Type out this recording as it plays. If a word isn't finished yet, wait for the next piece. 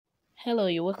Hello,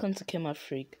 you're welcome to Kema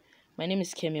Freak. My name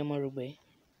is Kemi Omorugbe.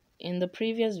 In the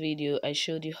previous video, I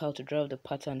showed you how to draw the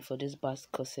pattern for this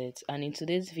bust corset, and in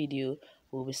today's video,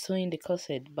 we'll be sewing the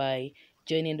corset by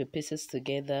joining the pieces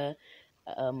together,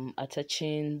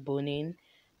 attaching boning,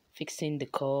 fixing the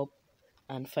cup,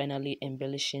 and finally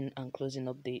embellishing and closing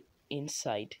up the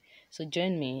inside. So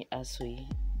join me as we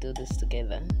do this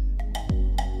together.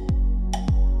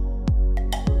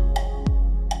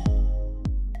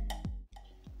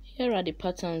 Here are the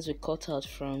patterns we cut out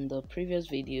from the previous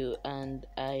video, and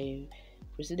I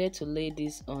proceeded to lay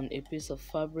this on a piece of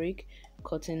fabric,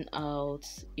 cutting out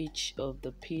each of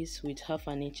the piece with half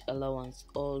an inch allowance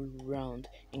all round,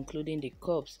 including the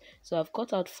cups. So I've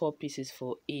cut out 4 pieces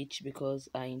for each because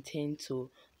I intend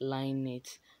to line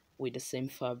it with the same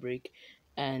fabric,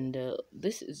 and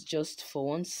this is just for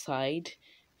one side,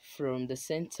 from the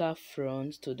center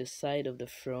front to the side of the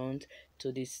front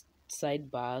to this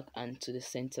side back and to the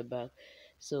center back.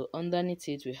 So underneath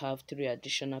it we have 3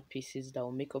 additional pieces that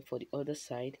will make up for the other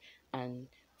side and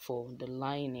for the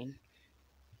lining.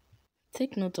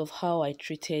 Take note of how I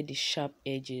treated the sharp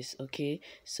edges. Okay,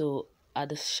 so at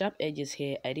the sharp edges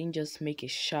here, I didn't just make a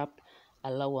sharp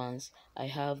allowance. I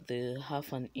have the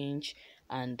half an inch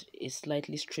and a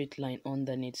slightly straight line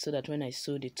underneath, so that when I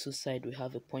sew the two sides we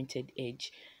have a pointed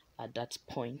edge at that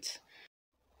point.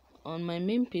 On my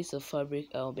main piece of fabric,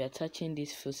 I'll be attaching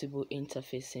this fusible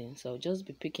interfacing. So I'll just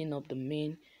be picking up the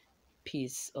main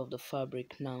piece of the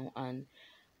fabric now and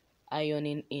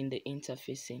ironing in the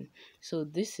interfacing. So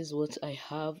this is what I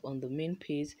have on the main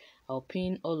piece. I'll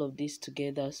pin all of this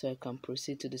together so I can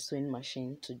proceed to the sewing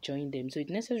machine to join them. So it's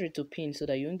necessary to pin so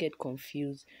that you won't get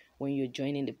confused when you're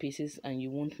joining the pieces and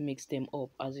you won't mix them up.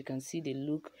 As you can see, they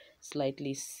look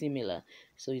slightly similar,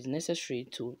 so it's necessary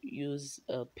to use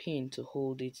a pin to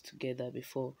hold it together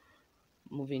before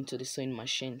moving to the sewing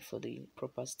machine for the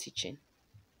proper stitching.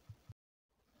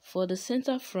 For the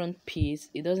center front piece,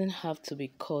 it doesn't have to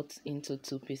be cut into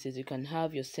 2 pieces. You can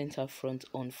have your center front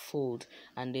unfold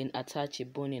and then attach a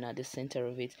boning at the center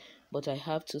of it, but I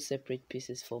have 2 separate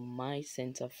pieces for my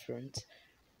center front.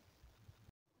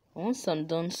 Once I'm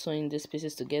done sewing these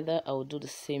pieces together, I will do the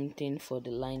same thing for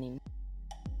the lining.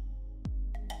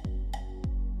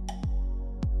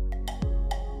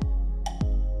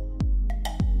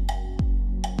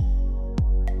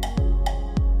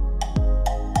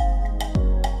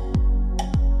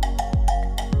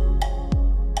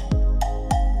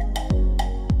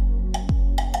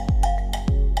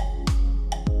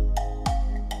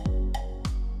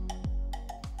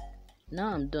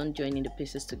 Now I'm done joining the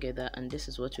pieces together, and this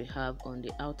is what we have on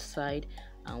the outside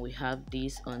and we have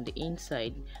this on the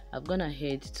inside. I've gone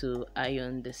ahead to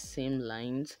iron the seam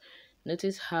lines.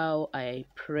 Notice how I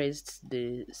pressed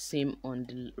the seam on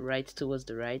the right towards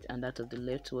the right and that of the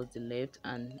left towards the left,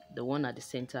 and the one at the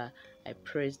center I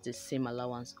pressed the seam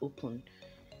allowance open.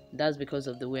 That's because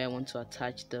of the way I want to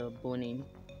attach the boning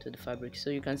to the fabric. So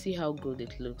you can see how good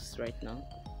it looks right now.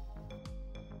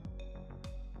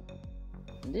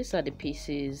 These are the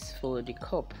pieces for the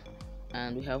cup,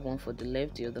 and we have one for the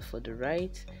left, the other for the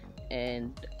right.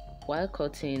 And while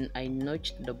cutting, I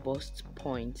notched the bust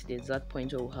point, the exact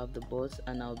point where we'll have the bust,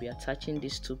 and I'll be attaching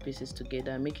these 2 pieces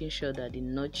together, making sure that the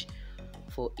notch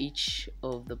for each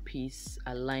of the piece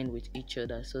align with each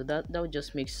other. So that will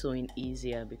just make sewing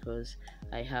easier because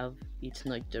I have it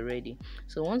notched already.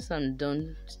 So once I'm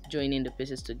done joining the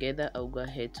pieces together, I'll go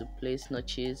ahead to place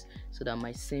notches so that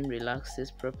my seam relaxes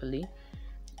properly,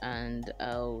 and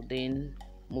I'll then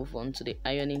move on to the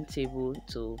ironing table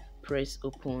to press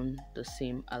open the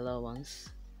seam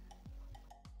allowance.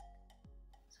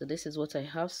 So this is what I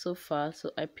have so far.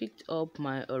 So I picked up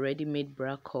my already made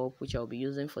bra cup, which I'll be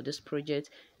using for this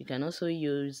project. You can also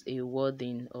use a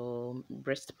wadding or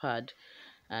breast pad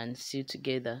and sew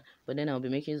together, but then I'll be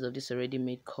making use of this already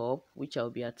made cup, which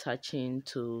I'll be attaching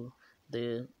to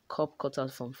the cup cut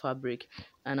out from fabric,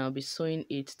 and I'll be sewing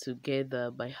it together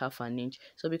by half an inch.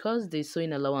 So because the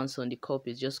sewing allowance on the cup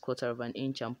is just 1/4 of an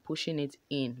inch, I'm pushing it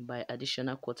in by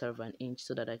additional 1/4 of an inch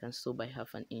so that I can sew by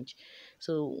half an inch.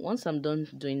 So once I'm done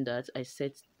doing that, I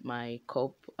set my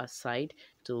cup aside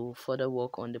to further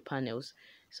work on the panels.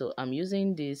 So I'm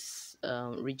using this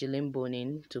Rigilene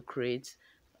boning to create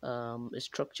a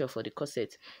structure for the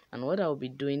corset, and what I'll be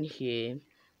doing here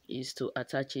is to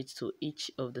attach it to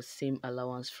each of the seam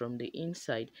allowance from the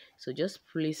inside. So just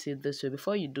place it this way.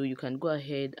 Before you do, you can go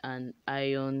ahead and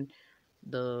iron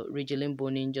the Rigilene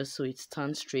boning just so it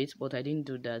stands straight, but I didn't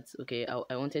do that. Okay,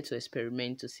 I wanted to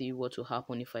experiment to see what will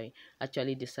happen if I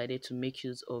actually decided to make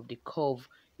use of the curve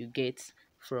you get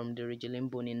from the ridgeline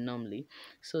boning normally.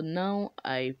 So now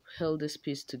I held this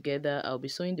piece together. I'll be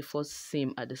sewing the first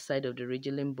seam at the side of the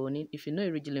ridgeline boning. If you know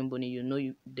a ridgeline boning, you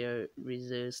know there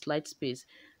is a slight space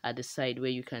at the side where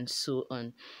you can sew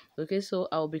on. Okay, so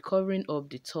I'll be covering up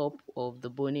the top of the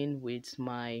boning with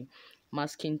my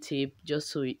masking tape just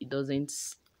so it doesn't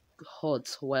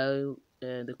hurt while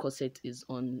the corset is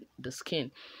on the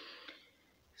skin.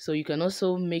 So you can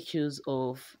also make use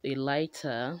of a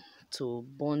lighter to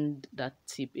bond that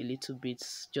tip a little bit,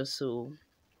 just so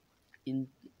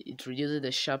it reduces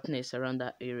the sharpness around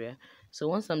that area. So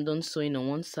once I'm done sewing on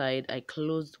one side, I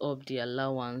closed up the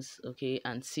allowance, okay,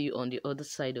 and see on the other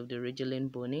side of the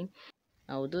ridgeline boning.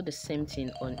 I will do the same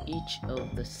thing on each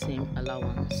of the seam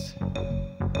allowance.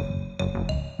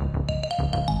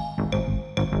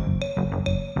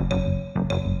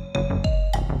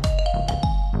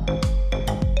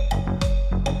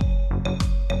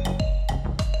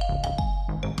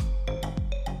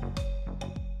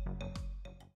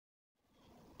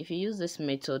 If you use this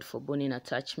method for boning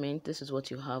attachment, this is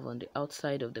what you have on the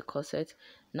outside of the corset.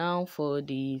 Now for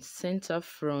the center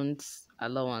front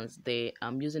allowance there,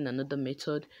 I'm using another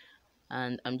method,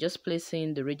 and I'm just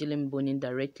placing the ridgeline boning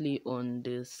directly on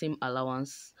the seam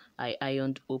allowance I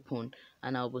ironed open,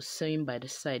 and I'll be sewing by the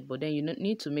side, but then you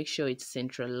need to make sure it's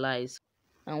centralized.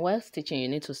 And while stitching, you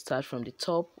need to start from the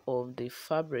top of the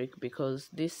fabric because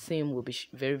this seam will be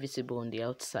very visible on the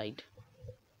outside.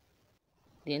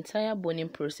 The entire boning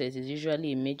process is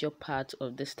usually a major part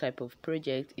of this type of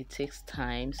project. It takes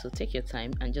time, so take your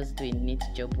time and just do a neat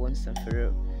job once and for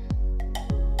all.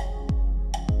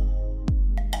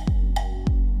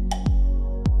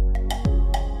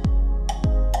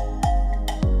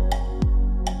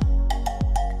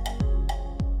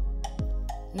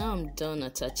 Now I'm done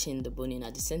attaching the boning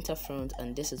at the center front,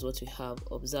 and this is what we have.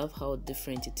 Observe how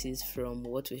different it is from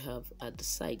what we have at the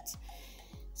sides.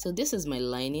 So this is my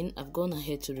lining. I've gone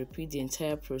ahead to repeat the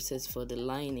entire process for the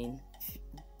lining,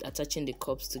 attaching the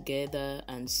cups together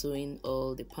and sewing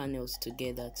all the panels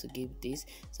together to give this.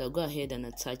 So I'll go ahead and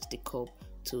attach the cup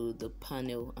to the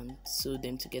panel and sew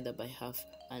them together by half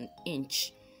an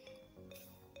inch.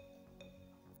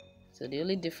 So the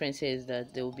only difference here is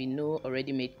that there will be no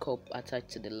already made cup attached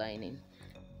to the lining.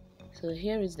 So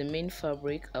here is the main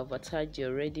fabric. I've attached the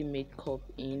already made cup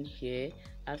in here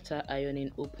after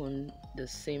ironing open the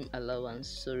seam allowance.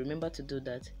 So remember to do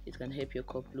that, it can help your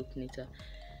cup look neater.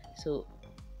 So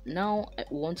now I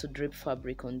want to drape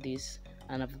fabric on this,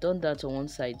 and I've done that on one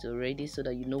side already so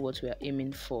that you know what we are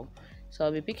aiming for. So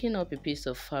I'll be picking up a piece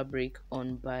of fabric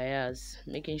on bias,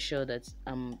 making sure that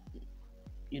I'm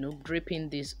draping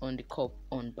this on the cup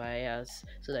on bias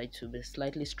so that it will be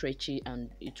slightly stretchy and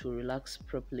it will relax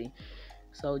properly.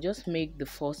 So I'll just make the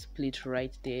first pleat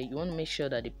right there. You want to make sure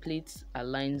that the pleat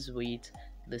aligns with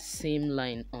the same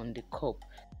line on the cup.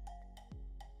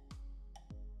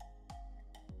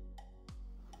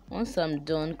 Once I'm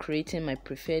done creating my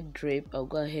preferred drape, I'll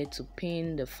go ahead to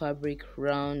pin the fabric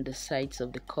around the sides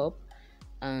of the cup,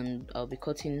 and I'll be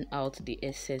cutting out the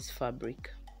excess fabric.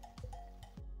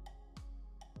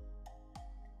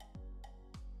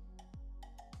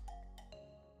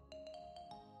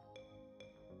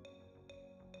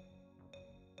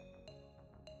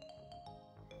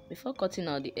 Before cutting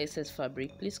out the excess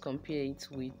fabric, please compare it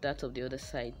with that of the other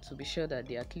side to be sure that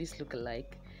they at least look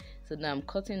alike. So now I'm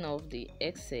cutting off the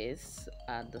excess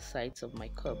at the sides of my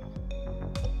cup.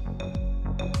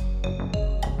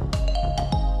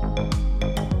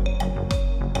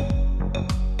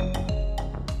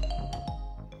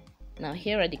 Now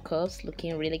here are the cups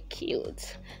looking really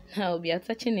cute. Now I'll be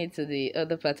attaching it to the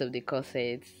other part of the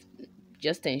corset.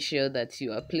 Just ensure that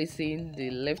you are placing the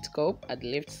left cup at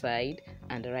the left side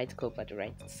and the right cup at the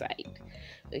right side.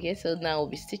 Okay, so now we'll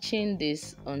be stitching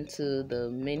this onto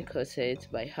the main corset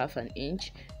by half an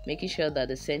inch, making sure that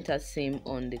the center seam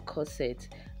on the corset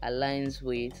aligns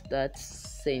with that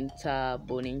center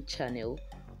boning channel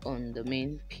on the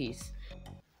main piece.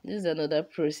 This is another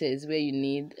process where you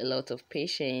need a lot of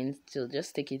patience, so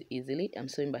just take it easily. I'm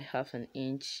sewing by half an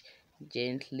inch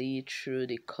gently through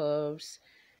the curves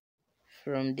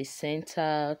from the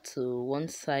center to one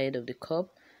side of the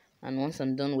cup, and once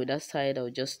I'm done with that side,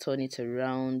 I'll just turn it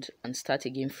around and start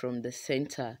again from the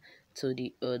center to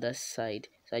the other side.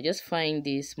 So I just find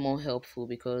this more helpful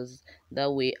because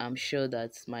that way I'm sure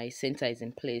that my center is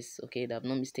in place, okay, that I've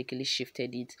not mistakenly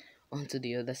shifted it onto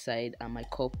the other side, and my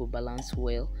cup will balance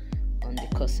well on the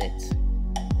corset.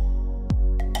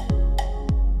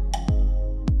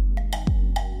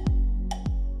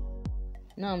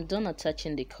 Now I'm done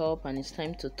attaching the cup and it's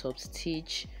time to top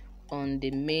stitch on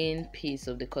the main piece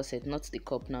of the corset, not the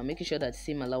cup. Now making sure that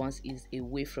seam allowance is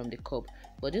away from the cup,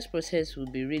 but this process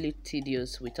will be really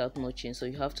tedious without notching, so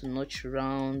you have to notch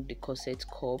around the corset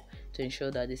cup to ensure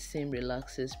that the seam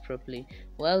relaxes properly.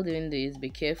 While doing this, be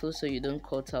careful so you don't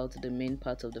cut out the main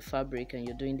part of the fabric, and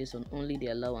you're doing this on only the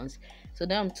allowance. So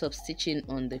now I'm top stitching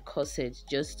on the corset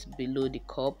just below the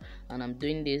cup, and I'm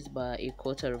doing this by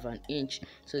 1/4 of an inch.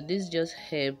 So this just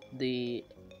helps the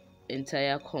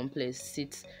entire complex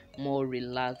sit more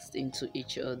relaxed into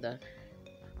each other.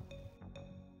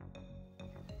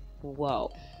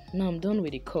 Wow, now I'm done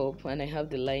with the cup and I have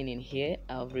the lining here.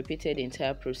 I've repeated the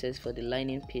entire process for the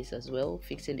lining piece as well,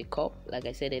 fixing the cup. Like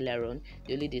I said earlier on,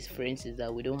 the only difference is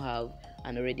that we don't have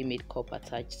an already made cup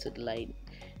attached to the line.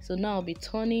 So now I'll be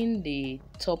turning the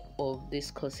top of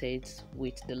this corset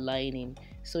with the lining,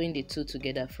 sewing the two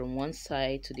together from one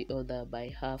side to the other by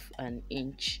 1/2 an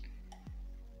inch.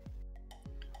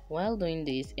 While doing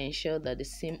this, ensure that the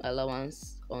seam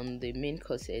allowance on the main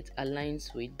corset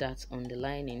aligns with that on the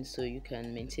lining so you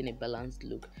can maintain a balanced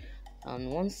look.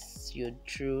 And once you're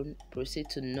through, proceed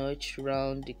to notch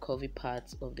round the curvy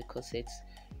parts of the corset.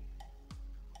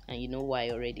 And you know why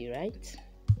already, right?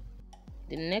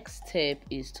 The next step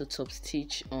is to top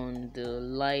stitch on the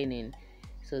lining.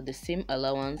 So the seam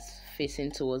allowance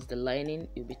facing towards the lining,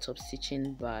 you'll be top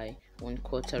stitching by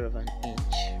 1/4 of an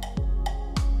inch.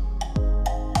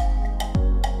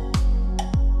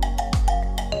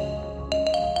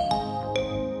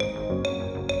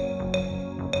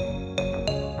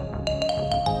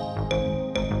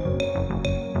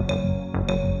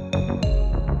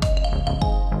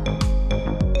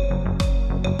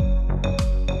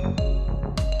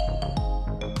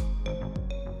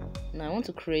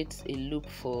 To create a loop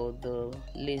for the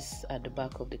lace at the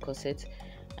back of the corset,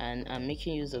 and I'm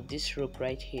making use of this rope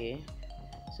right here.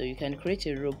 So you can create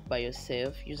a rope by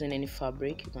yourself using any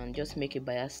fabric. You can just make a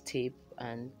bias tape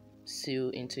and sew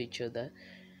into each other.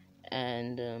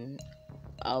 And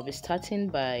I'll be starting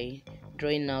by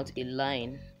drawing out a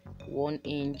line 1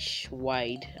 inch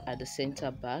wide at the center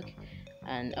back,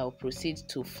 and I'll proceed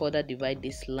to further divide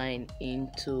this line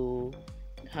into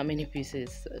how many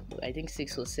pieces? I think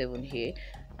 6 or 7 here,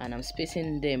 and I'm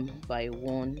spacing them by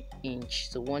 1 inch,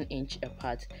 so 1 inch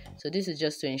apart. So this is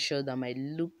just to ensure that my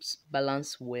loops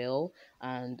balance well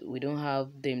and we don't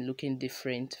have them looking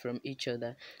different from each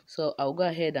other. So I'll go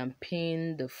ahead and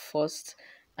pin the first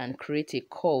and create a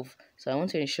curve. So I want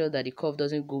to ensure that the curve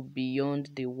doesn't go beyond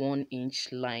the 1 inch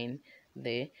line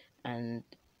there, and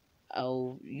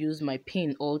I'll use my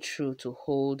pin all through to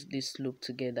hold this loop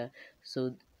together.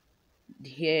 So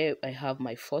here I have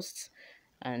my first,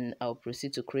 and I'll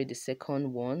proceed to create the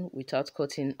second one without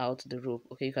cutting out the rope.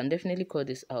 Okay, you can definitely cut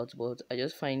this out, but I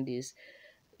just find this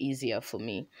easier for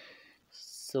me.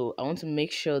 So I want to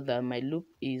make sure that my loop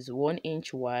is 1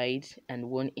 inch wide and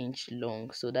 1 inch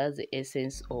long. So that's the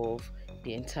essence of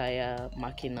the entire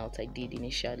marking out I did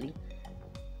initially.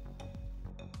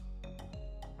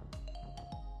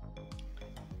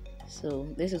 So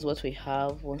this is what we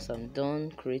have once I'm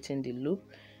done creating the loop,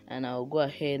 and I'll go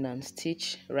ahead and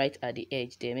stitch right at the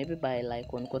edge there, maybe by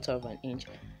like 1/4 of an inch.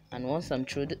 And once I'm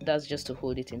through, that's just to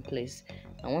hold it in place.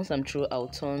 And once I'm through, I'll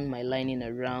turn my lining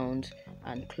around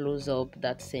and close up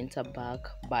that center back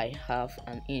by 1/2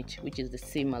 an inch, which is the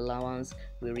seam allowance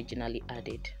we originally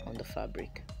added on the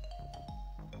fabric.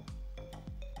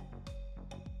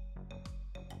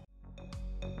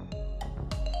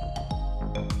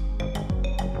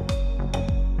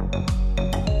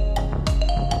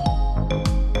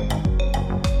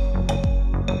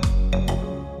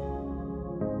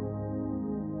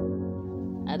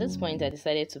 At this point, I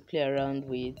decided to play around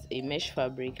with a mesh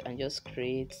fabric and just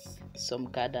create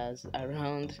some gathers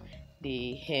around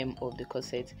the hem of the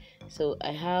corset. So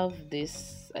I have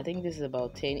this, I think this is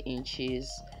about 10 inches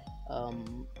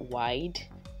wide,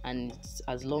 and it's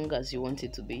as long as you want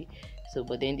it to be. So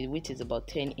but then the width is about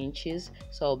 10 inches.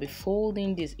 So I'll be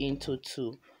folding this into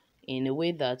two in a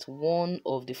way that one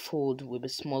of the fold will be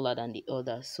smaller than the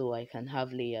other, so I can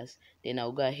have layers. Then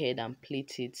I'll go ahead and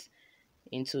pleat it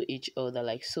into each other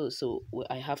like so. So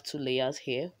I have 2 layers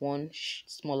here, one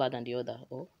smaller than the other,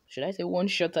 or should I say one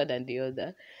shorter than the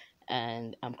other,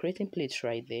 and I'm creating pleats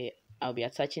right there. I'll be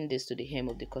attaching this to the hem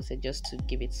of the corset just to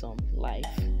give it some life.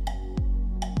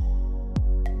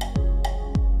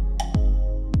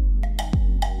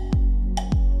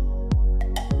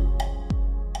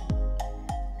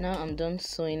 Now I'm done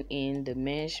sewing in the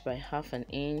mesh by 1/2 an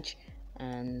inch,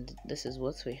 and this is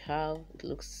what we have. It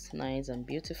looks nice and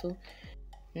beautiful.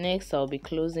 Next, I'll be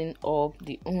closing up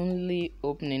the only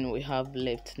opening we have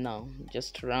left now,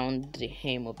 just around the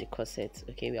hem of the corset.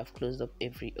 Okay, we have closed up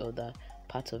every other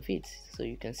part of it, so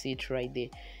you can see it right there.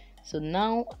 So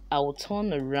now I will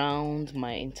turn around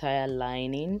my entire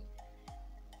lining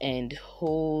and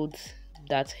hold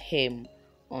that hem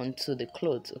onto the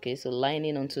cloth. Okay, so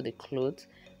lining onto the cloth,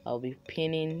 I'll be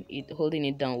pinning it, holding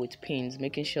it down with pins,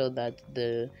 making sure that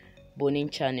the boning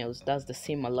channels, that's the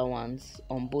seam allowance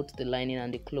on both the lining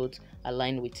and the cloth,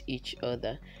 align with each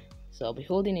other. So I'll be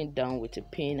holding it down with a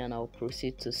pin, and I'll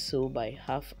proceed to sew by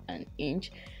half an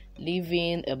inch,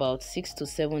 leaving about 6 to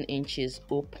 7 inches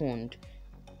opened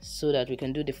so that we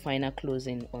can do the final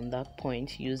closing on that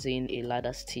point using a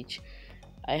ladder stitch.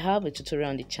 I have a tutorial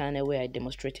on the channel where I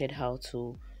demonstrated how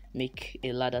to make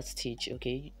a ladder stitch.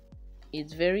 Okay,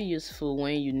 it's very useful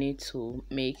when you need to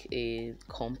make a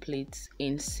complete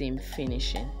inseam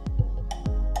finishing.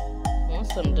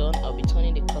 Once I'm done, I'll be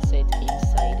turning the corset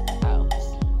inside out.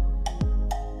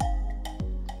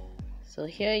 So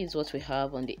here is what we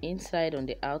have on the inside, on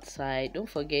the outside. Don't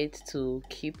forget to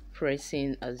keep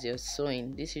pressing as you're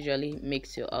sewing. This usually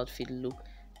makes your outfit look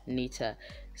neater.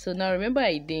 So now remember,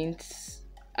 I didn't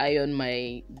iron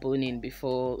my boning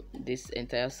before this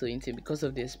entire sewing thing because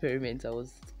of the experiment I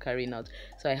was carrying out.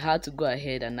 So I had to go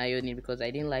ahead and iron it because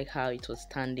I didn't like how it was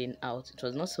standing out. It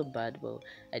was not so bad, but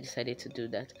I decided to do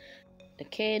that.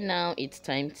 Okay, now it's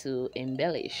time to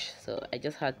embellish. So I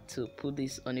just had to put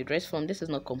this on a dress form. This is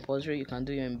not compulsory. You can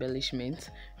do your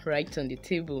embellishment right on the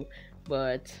table,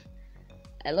 but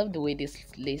I love the way this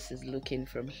lace is looking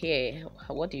from here.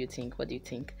 What do you think? What do you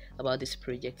think about this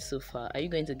project so far? Are you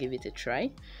going to give it a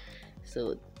try?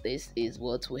 So this is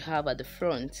what we have at the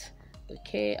front.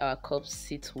 Okay, our cups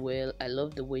sit well. I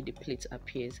love the way the pleat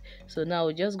appears. So now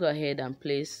we'll just go ahead and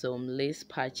place some lace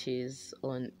patches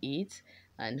on it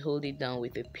and hold it down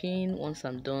with a pin. Once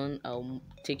I'm done, I'll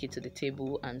take it to the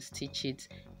table and stitch it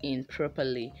in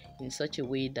properly in such a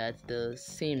way that the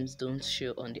seams don't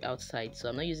show on the outside. So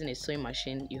I'm not using a sewing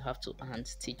machine. You have to hand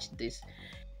stitch this.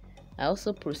 I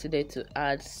also proceeded to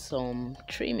add some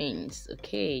trimmings,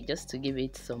 okay, just to give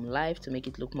it some life, to make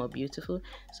it look more beautiful.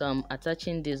 So I'm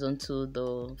attaching this onto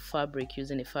the fabric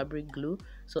using a fabric glue.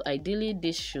 So ideally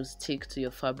this should stick to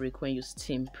your fabric when you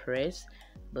steam press,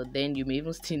 but then you may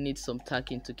even still need some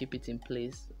tacking to keep it in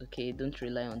place. Okay, don't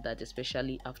rely on that,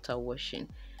 especially after washing.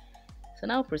 So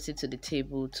now I'll proceed to the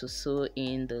table to sew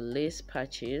in the lace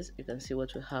patches. You can see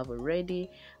what we have already,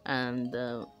 and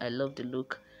I love the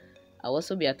look. I'll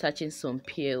also be attaching some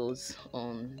pearls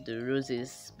on the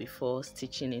roses before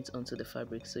stitching it onto the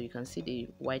fabric, so you can see the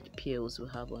white pearls we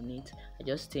have on it. I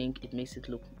just think it makes it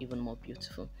look even more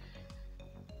beautiful.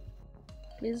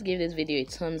 Please give this video a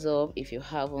thumbs up if you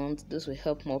haven't. This will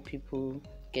help more people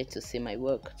get to see my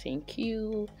work. Thank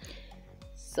you.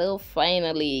 So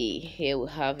finally, here we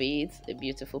have it, a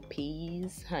beautiful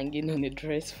piece hanging on a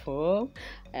dress form.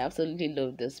 I absolutely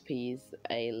love this piece.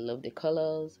 I love the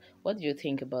colors. What do you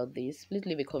think about this? Please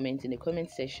leave a comment in the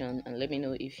comment section and let me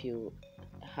know if you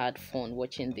had fun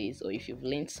watching this or if you've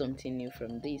learned something new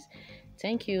from this.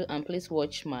 Thank you, and please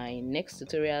watch my next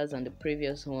tutorials and the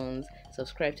previous ones.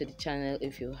 Subscribe to the channel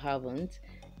if you haven't,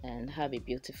 and have a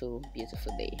beautiful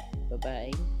day. Bye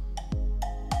bye.